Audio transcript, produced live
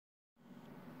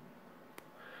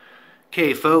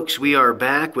Okay, folks, we are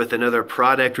back with another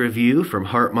product review from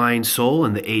Hart Mind Soul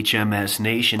and the HMS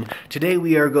Nation. Today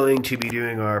we are going to be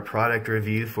doing our product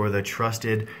review for the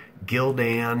trusted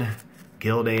Gildan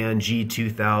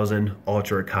G2000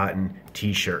 Ultra Cotton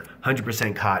T-shirt,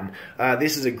 100% cotton.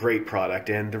 This is a great product,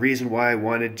 and the reason why I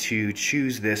wanted to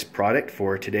choose this product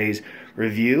for today's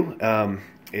review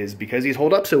is because these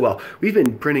hold up so well. We've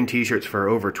been printing t-shirts for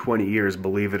over 20 years,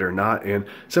 believe it or not, and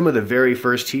some of the very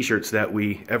first t-shirts that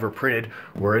we ever printed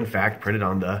were in fact printed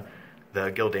on the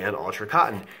Gildan Ultra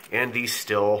Cotton, and these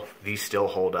still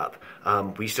hold up.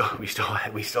 We still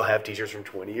have t-shirts from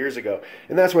 20 years ago,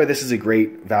 and that's why this is a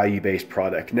great value-based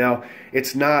product. Now,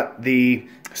 it's not the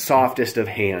softest of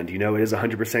hand. You know, it is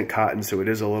 100% cotton, so it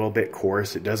is a little bit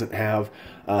coarse. It doesn't have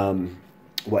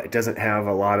it doesn't have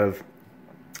a lot of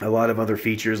other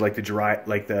features like the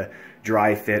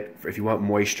dry fit if you want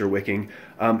moisture wicking.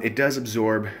 It does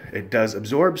absorb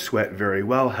sweat very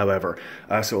well, however.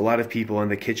 So a lot of people in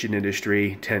the kitchen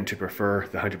industry tend to prefer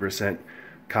the 100%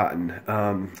 cotton.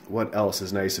 What else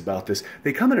is nice about this?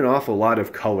 They come in an awful lot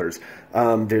of colors.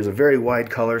 There's a very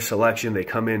wide color selection. They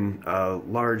come in a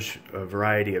large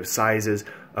variety of sizes,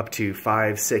 up to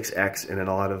 5, 6X, and in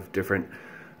a lot of different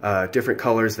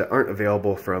colors that aren't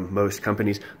available from most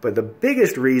companies. But the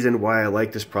biggest reason why I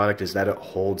like this product is that it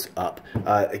holds up.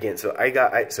 Again, so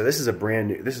this is a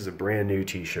brand new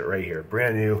t-shirt right here,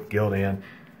 brand new Gildan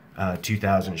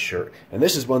 2000 shirt, and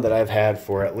this is one that I've had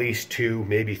for at least 2,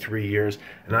 maybe 3 years,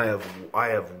 and I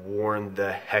have worn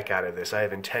the heck out of this. I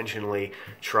have intentionally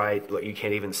tried. Look, you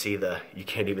can't even see the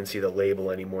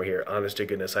label anymore here. Honest to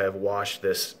goodness, I have washed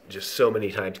this just so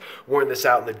many times, worn this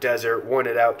out in the desert, worn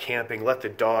it out camping, let the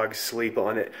dogs sleep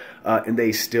on it, and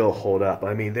they still hold up.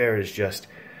 I mean, there is just,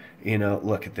 you know,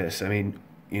 look at this. I mean,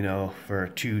 you know, for a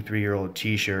 2, 3-year-old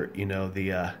t-shirt, you know,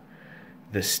 the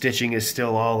stitching is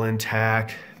still all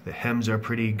intact. The hems are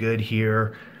pretty good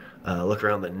here. Look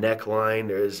around the neckline.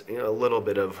 There's, you know, a little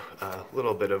bit of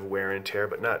wear and tear,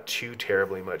 but not too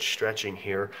terribly much stretching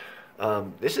here.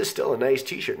 This is still a nice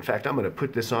t-shirt. In fact, I'm going to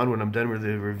put this on when I'm done with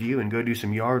the review and go do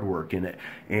some yard work in it.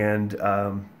 And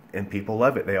people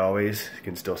love it. They always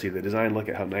can still see the design. Look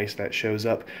at how nice that shows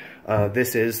up.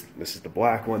 This is the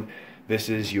black one. This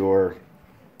is your.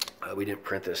 We didn't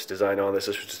print this design on this.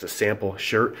 This was just a sample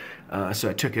shirt. So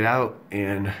I took it out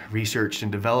and researched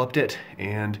and developed it.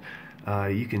 And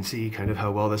you can see kind of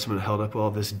how well this one held up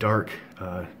well, this dark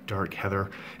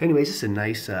heather. Anyways, this is a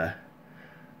nice,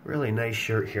 really nice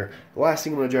shirt here. The last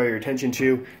thing I'm going to draw your attention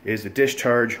to is the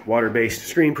discharge water-based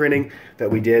screen printing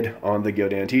that we did on the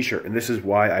Gildan t-shirt. And this is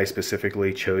why I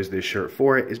specifically chose this shirt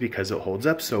for it, is because it holds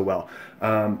up so well.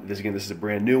 This is a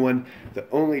brand new one. The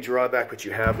only drawback that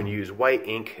you have when you use white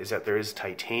ink is that there is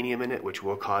titanium in it, which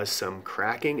will cause some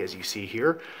cracking, as you see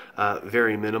here.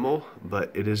 Very minimal,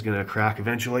 but it is going to crack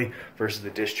eventually, versus the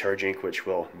discharge ink, which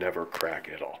will never crack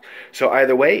at all. So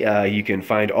either way, you can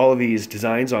find all of these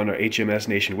designs on our HMS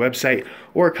Nation website,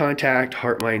 or contact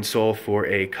Hart Mind Soul for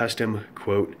a custom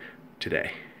quote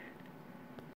today.